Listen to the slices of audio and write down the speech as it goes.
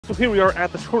So here we are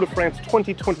at the Tour de France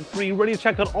 2023, ready to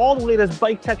check out all the latest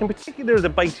bike tech, in particular the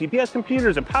bike GPS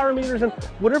computers and power meters and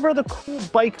whatever other cool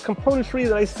bike componentry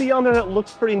that I see on there that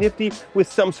looks pretty nifty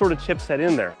with some sort of chipset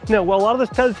in there. Now, while a lot of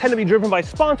this does tend to be driven by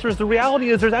sponsors, the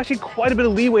reality is there's actually quite a bit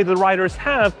of leeway the riders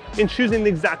have in choosing the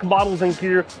exact models and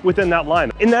gear within that line.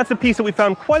 And that's a piece that we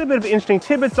found quite a bit of interesting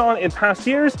tidbits on in past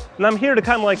years, and I'm here to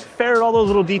kind of like ferret all those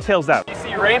little details out.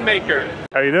 Rainmaker.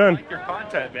 How you doing? I like your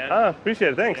content, man.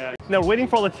 Appreciate it, thanks. Yeah. Now, waiting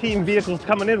for all the team vehicles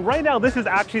coming in. Right now, this is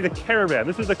actually the Caravan.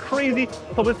 This is the crazy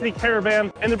publicity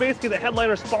Caravan, and they're basically the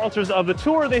headliner sponsors of the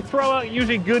tour. They throw out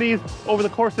usually goodies over the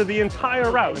course of the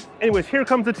entire route. Anyways, here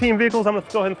comes the team vehicles. I'm gonna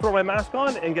go ahead and throw my mask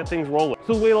on and get things rolling.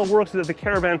 So the way it all works is that the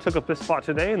Caravan took up this spot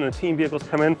today, and the team vehicles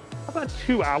come in about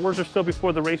 2 hours or so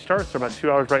before the race starts. So about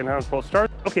 2 hours right now until it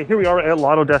starts. Okay, here we are at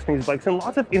Lotto Destiny's Bikes, and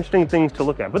lots of interesting things to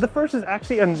look at. But the first is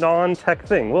actually a non-tech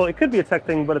thing. Well, it could be a tech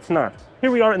thing, but it's not. Here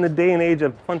we are in the day and age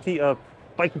of plenty of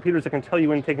bike computers that can tell you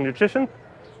when to take nutrition.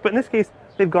 But in this case,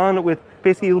 they've gone with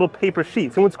basically little paper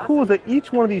sheets. And what's cool is that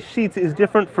each one of these sheets is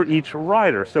different for each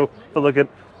rider. So if you look at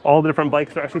all the different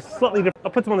bikes, they're actually slightly different.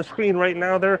 I'll put them on the screen right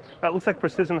now there. That looks like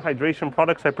Precision Hydration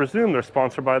Products. I presume they're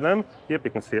sponsored by them. Yep,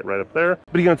 you can see it right up there.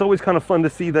 But again, it's always kind of fun to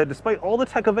see that despite all the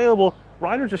tech available,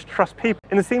 riders just trust paper.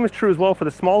 And the same is true as well for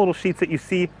the small little sheets that you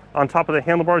see on top of the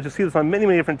handlebars. You'll see this on many,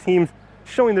 many different teams,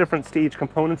 showing the different stage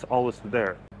components all listed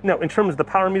there. Now, in terms of the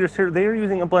power meters here, they are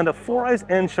using a blend of 4Eyes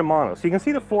and Shimano. So you can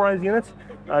see the 4Eyes units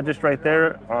just right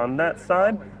there on that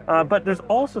side. But there's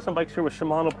also some bikes here with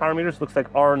Shimano power meters. Looks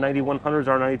like R9100s,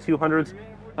 R9200s.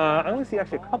 I only see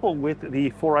actually a couple with the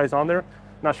 4Eyes on there.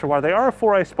 Not sure why. They are a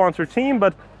 4Eye sponsored team,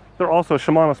 but they're also a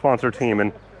Shimano sponsored team.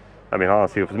 And I mean,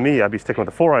 honestly, if it was me, I'd be sticking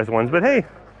with the 4Eyes ones. But hey,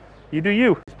 you do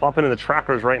you. Pop into the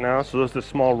trackers right now. So those are the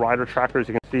small rider trackers.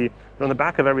 You can see they're on the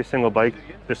back of every single bike,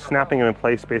 just snapping them in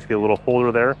place, basically a little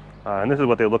holder there. And this is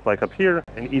what they look like up here.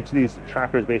 And each of these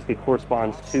trackers basically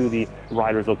corresponds to the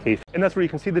rider's location. And that's where you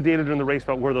can see the data during the race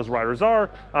about where those riders are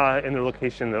and their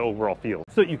location in the overall field.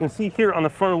 So you can see here on the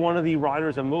front of one of the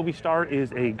riders, a Movistar,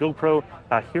 is a GoPro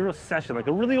Hero Session, like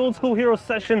a really old school Hero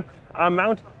Session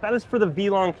mount. That is for the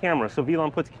V-Long camera. So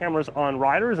V-Long puts cameras on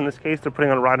riders. In this case, they're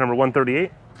putting on rider number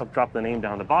 138. I'll drop the name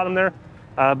down the bottom there.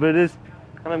 But it is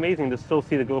kind of amazing to still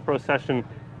see the GoPro Session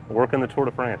work in the Tour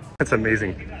de France. It's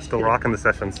amazing. Still rocking the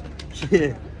sessions.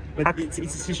 Yeah, but it's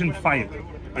Session 5.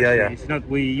 Actually. Yeah. It's not,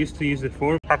 we used to use it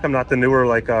 4. How come not the newer,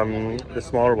 like the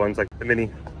smaller ones, like the Mini?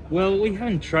 Well, we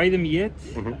haven't tried them yet,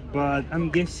 but I'm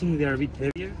guessing they're a bit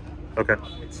heavier. Okay.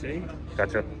 Let's say.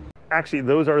 Gotcha. Actually,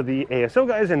 those are the ASO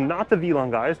guys and not the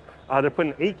V-Long guys. They're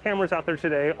putting 8 cameras out there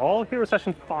today, all Hero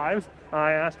Session 5s.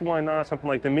 I asked why not something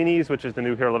like the Minis, which is the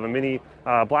new Hero 11 Mini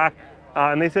Black.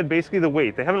 And they said basically the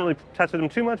weight. They haven't really tested them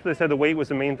too much, but they said the weight was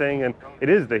the main thing, and it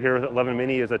is. The Hero 11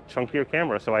 Mini is a chunkier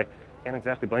camera, so I can't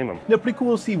exactly blame them. Now, pretty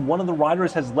cool to see one of the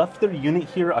riders has left their unit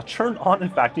here, turned on. In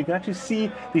fact, you can actually see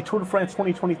the Tour de France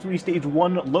 2023 Stage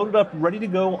 1 loaded up, ready to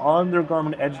go on their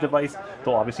Garmin Edge device.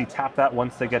 They'll obviously tap that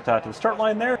once they get to the start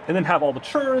line there, and then have all the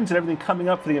turns and everything coming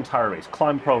up for the entire race,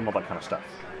 Climb Pro and all that kind of stuff.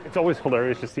 It's always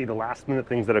hilarious to see the last minute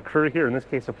things that occur here. In this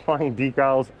case, applying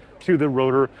decals to the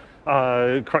rotor,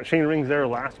 chain rings there,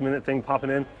 last minute thing popping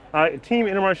in. Team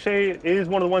Intermarché is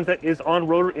one of the ones that is on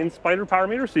rotor in Spider power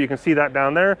meter, so you can see that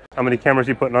down there. How many cameras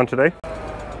are you putting on today?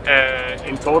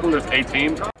 In total, there's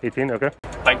 18. 18, okay.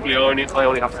 Thankfully, I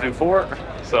only have to do 4,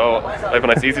 so I have a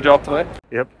nice easy job today.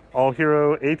 Yep. All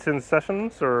Hero 8s in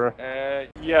sessions, or?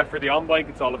 Yeah, for the on-bike,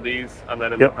 it's all of these, and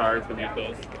then in the cars, we use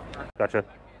those. Gotcha.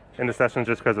 In the sessions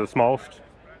just because of the smallest,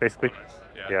 basically?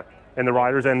 Yeah. And the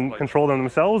riders then control them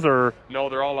themselves, or? No,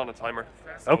 they're all on a timer.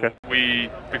 So okay.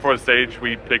 Before the stage,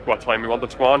 we pick what time we want them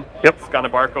to come on. Yep. Scan a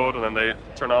barcode, and then they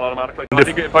turn on automatically. I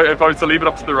think if I was to leave it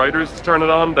up to the riders to turn it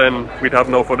on, then we'd have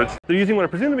no footage. They're using what I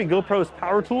presume to be GoPro's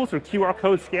power tools or QR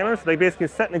code scanners. So they basically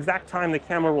set an exact time the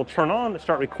camera will turn on,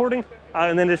 start recording,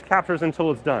 and then just captures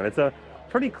until it's done. It's a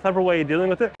pretty clever way of dealing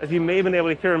with it. As you may have been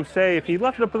able to hear him say, if he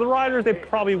left it up to the riders, they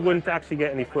probably wouldn't actually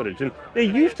get any footage. And they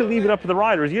used to leave it up to the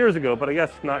riders years ago, but I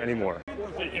guess not anymore.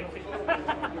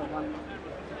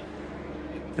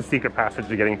 The secret passage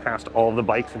to getting past all of the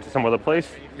bikes into some other place,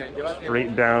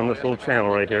 straight down this little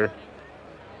channel right here.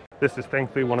 This is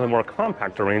thankfully one of the more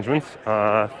compact arrangements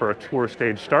for a tour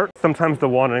stage start. Sometimes the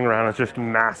wandering around is just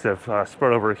massive,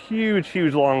 spread over a huge,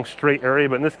 long straight area,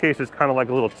 but in this case it's kind of like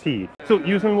a little T. So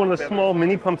using one of the small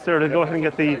mini pumps there to go ahead and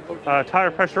get the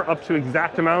tire pressure up to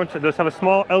exact amount. It does have a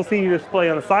small LCD display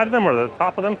on the side of them or the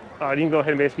top of them. You can go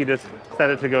ahead and basically just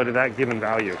set it to go to that given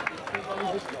value.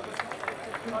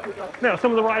 Now,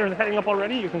 some of the riders are heading up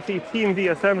already. You can see Team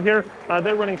DSM here.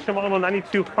 They're running Shimano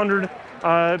 9200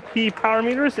 P power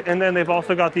meters, and then they've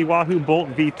also got the Wahoo Bolt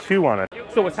V2 on it.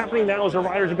 So what's happening now is the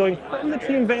riders are going from the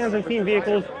team vans and team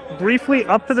vehicles briefly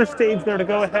up to the stage there to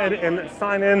go ahead and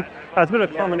sign in. It's a bit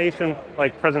of a combination,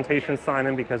 like presentation sign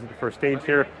in because of the first stage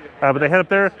here. But they head up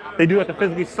there. They do have to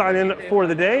physically sign in for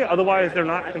the day, otherwise they're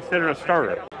not considered a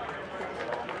starter.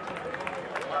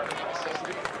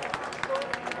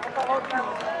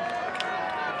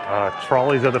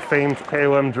 Trolleys of the famed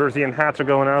KOM jersey and hats are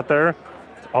going out there.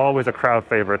 It's always a crowd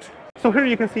favorite. So here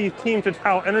you can see Team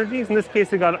Total Energies. In this case,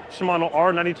 they got Shimano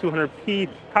R9200P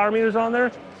power meters on there,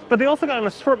 but they also got an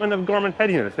assortment of Garmin head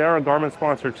units. They are a Garmin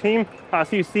sponsored team.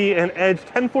 So you see an Edge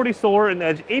 1040 solar, an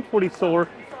Edge 840 solar,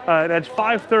 an Edge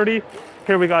 530.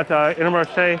 Here we got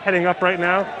Intermarché heading up right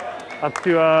now, up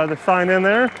to the sign in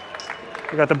there.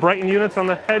 We got the Brighton units on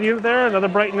the head unit there, another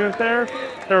Brighton unit there.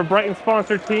 They're a Brighton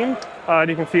sponsored team. And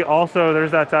you can see also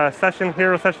there's that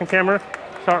Hero Session camera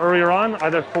shot earlier on,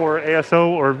 either for ASO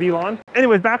or VLON.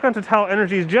 Anyways, back on Total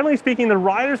Energies, generally speaking, the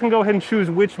riders can go ahead and choose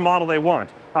which model they want.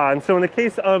 And so in the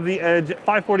case of the Edge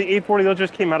 540, 840, those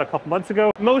just came out a couple months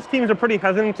ago. Most teams are pretty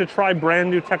hesitant to try brand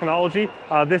new technology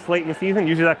this late in the season.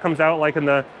 Usually that comes out like in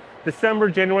the December,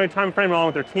 January timeframe along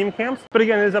with their team camps. But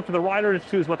again, it is up to the rider to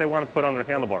choose what they want to put on their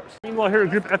handlebars. Meanwhile, here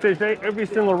at Group FHA, every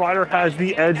single rider has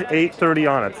the Edge 830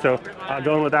 on it. So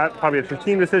going with that, probably a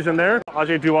team decision there.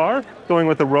 Ajay Duar going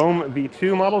with the Rome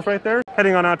V2 models right there.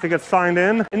 Heading on out to get signed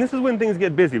in. And this is when things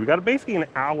get busy. We got basically an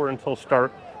hour until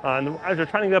start. And the riders are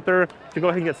trying to get up there to go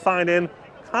ahead and get signed in.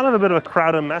 Kind of a bit of a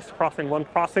crowded mess crossing one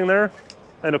crossing there.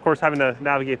 And of course, having to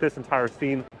navigate this entire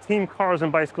scene. Team Cars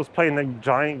and Bicycles playing the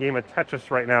giant game of Tetris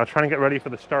right now, trying to get ready for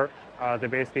the start. They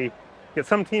basically get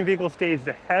some team vehicles staged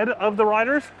ahead of the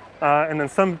riders, and then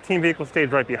some team vehicles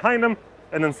staged right behind them,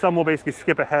 and then some will basically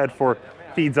skip ahead for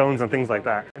feed zones and things like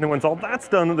that. And then once all that's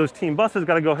done, those team buses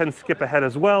got to go ahead and skip ahead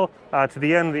as well to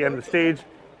the end of the stage.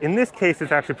 In this case,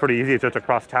 it's actually pretty easy. It's just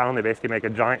across town. They basically make a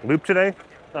giant loop today.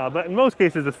 But in most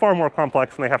cases, it's far more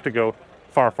complex and they have to go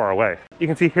far, far away. You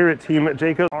can see here at Team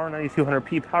Jacob,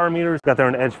 R9200P power meters. Got there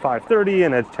an Edge 530,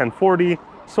 an Edge 1040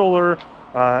 solar,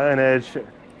 an Edge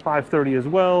 530 as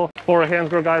well. Flora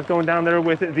Hansgrohe guys going down there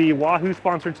with the Wahoo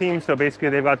sponsored team. So basically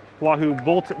they've got Wahoo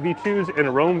Bolt V2s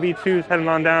and Rome V2s heading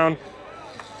on down.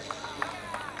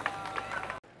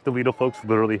 The Lido folks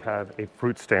literally have a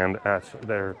fruit stand at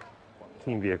their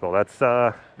team vehicle. That's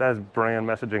brand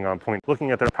messaging on point.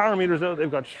 Looking at their power meters though, they've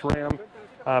got SRAM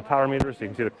power meters. So you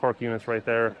can see the Cork units right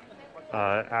there.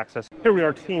 Access. Here we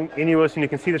are, Team Ineos, and you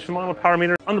can see the Shimano power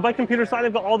meter. On the bike computer side,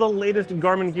 they've got all the latest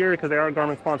Garmin gear because they are a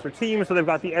Garmin sponsored team. So they've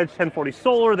got the Edge 1040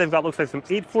 solar. They've got, looks like some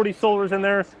 840 solars in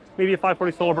there, maybe a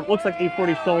 540 solar, but it looks like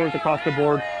 840 solars across the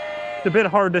board. It's a bit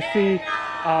hard to see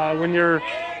when you're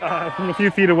from a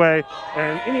few feet away.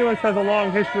 And Ineos has a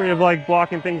long history of like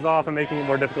blocking things off and making it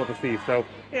more difficult to see. So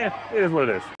yeah, it is what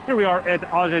it is. Here we are at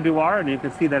Ajay Duar, and you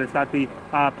can see that it's got the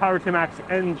Power Timax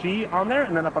NG on there,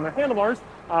 and then up on the handlebars,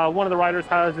 one of the riders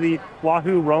has the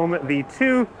Wahoo Rome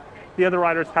V2. The other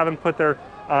riders haven't put their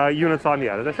units on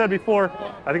yet. As I said before,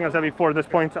 I think I said before at this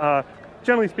point,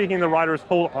 generally speaking, the riders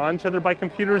hold on to their bike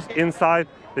computers inside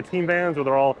the team vans where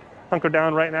they're all hunkered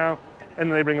down right now, and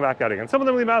then they bring them back out again. Some of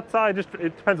them leave outside, just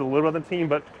it depends a little bit on the team,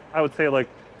 but I would say like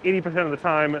 80% of the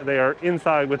time they are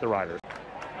inside with the riders.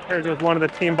 Here's just one of the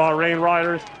Team Bahrain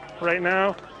riders right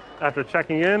now after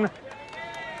checking in.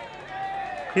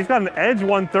 He's got an Edge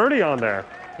 130 on there.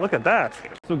 Look at that.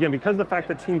 So again, because of the fact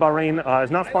that Team Bahrain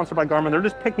is not sponsored by Garmin, they're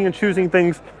just picking and choosing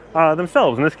things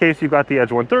themselves. In this case, you've got the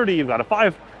Edge 130, you've got a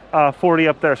 540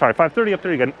 up there, sorry, 530 up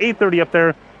there, you got an 830 up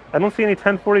there. I don't see any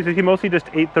 1040s, I see mostly just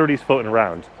 830s floating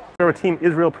around. We're a Team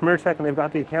Israel Premier Tech, and they've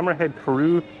got the Hammerhead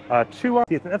Peru 2 on.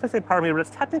 It's an FSA power meter, but it's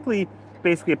technically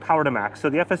basically a power to max. So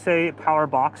the FSA power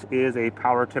box is a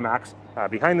power to max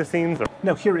behind the scenes.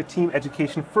 Now here at Team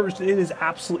Education First, it is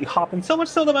absolutely hopping, so much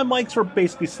so that my mics were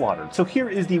basically slaughtered. So here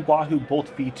is the Wahoo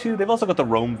Bolt V2. They've also got the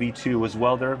Rome V2 as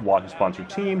well. They're a Wahoo sponsored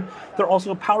team. They're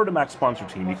also a Power to Max sponsored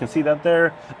team. You can see that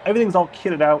there. Everything's all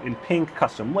kitted out in pink,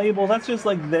 custom labels. That's just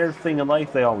like their thing in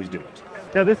life. They always do it.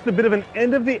 Now this is a bit of an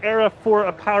end of the era for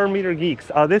a power meter geeks.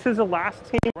 This is the last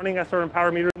team running SRM power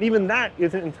meter, and even that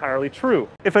isn't entirely true.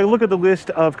 If I look at the list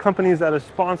of companies that have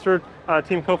sponsored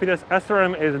Team Cofidis,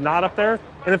 SRM is not up there.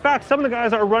 And in fact, some of the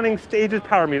guys are running stages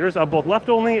power meters, both left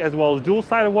only as well as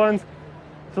dual-sided ones.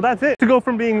 So that's it. To go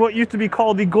from being what used to be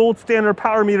called the gold standard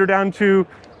power meter down to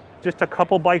just a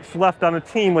couple bikes left on a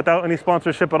team without any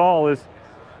sponsorship at all is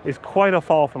quite a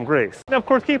fall from grace. Now, of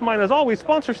course, keep in mind, as always,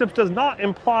 sponsorships does not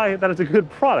imply that it's a good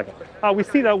product. We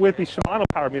see that with the Shimano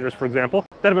power meters, for example,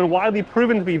 that have been widely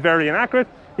proven to be very inaccurate,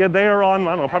 yet they are on,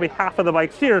 I don't know, probably half of the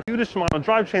bikes here due to Shimano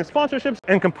drivetrain sponsorships,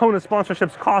 and component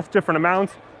sponsorships cost different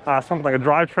amounts. Something like a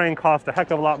drivetrain costs a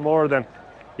heck of a lot more than,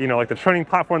 you know, like the training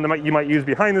platform that you might use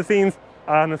behind the scenes,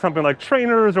 and then something like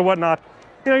trainers or whatnot.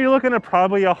 You know, you're looking at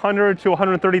probably 100 to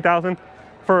 130,000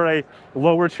 for a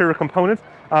lower tier component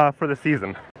for the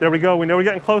season. There we go. We know we're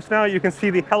getting close now. You can see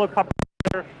the helicopter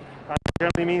there.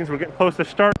 Generally means we're getting close to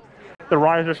start. The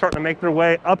riders are starting to make their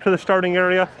way up to the starting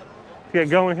area to get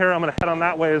going here. I'm going to head on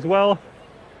that way as well.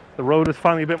 The road is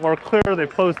finally a bit more clear. They've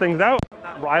closed things out.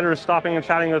 Riders stopping and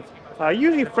chatting with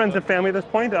usually friends and family at this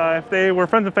point. If they were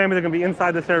friends and family, they're going to be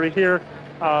inside this area here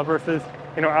versus,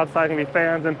 you know, outside can be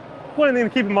fans. And one thing to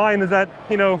keep in mind is that,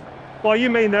 you know, while you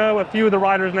may know a few of the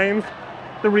riders' names,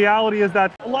 the reality is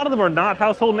that a lot of them are not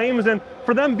household names, and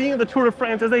for them, being at the Tour de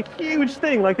France is a huge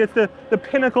thing. Like, it's the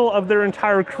pinnacle of their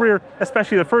entire career,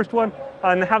 especially the first one.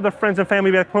 And to have their friends and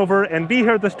family back over and be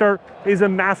here at the start is a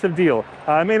massive deal.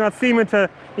 It may not seem it to,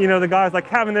 you know, the guys like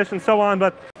Cavendish and so on,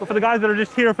 but for the guys that are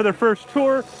just here for their first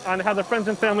tour and to have their friends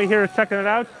and family here checking it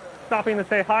out, stopping to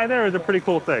say hi there is a pretty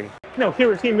cool thing. You know,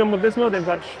 here at Team Jumbo-Visma, they've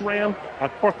got SRAM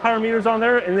torque power meters on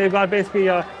there, and they've got basically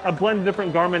a blend of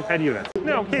different Garmin head units.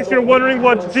 Now, in case you're wondering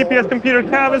what GPS computer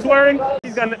Cav is wearing,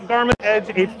 he's got a Garmin Edge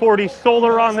 840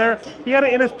 Solar on there. He had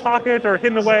it in his pocket or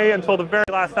hidden away until the very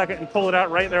last second and pulled it out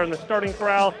right there in the starting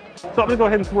corral. So I'm going to go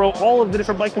ahead and throw all of the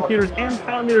different bike computers and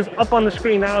power meters up on the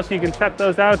screen now so you can check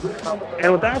those out.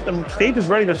 And with that, the stage is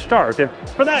ready to start. And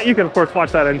for that, you can, of course,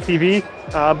 watch that on TV.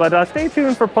 But stay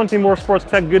tuned for plenty more sports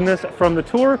tech goodness from the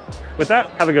tour. With that,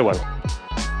 have a good one.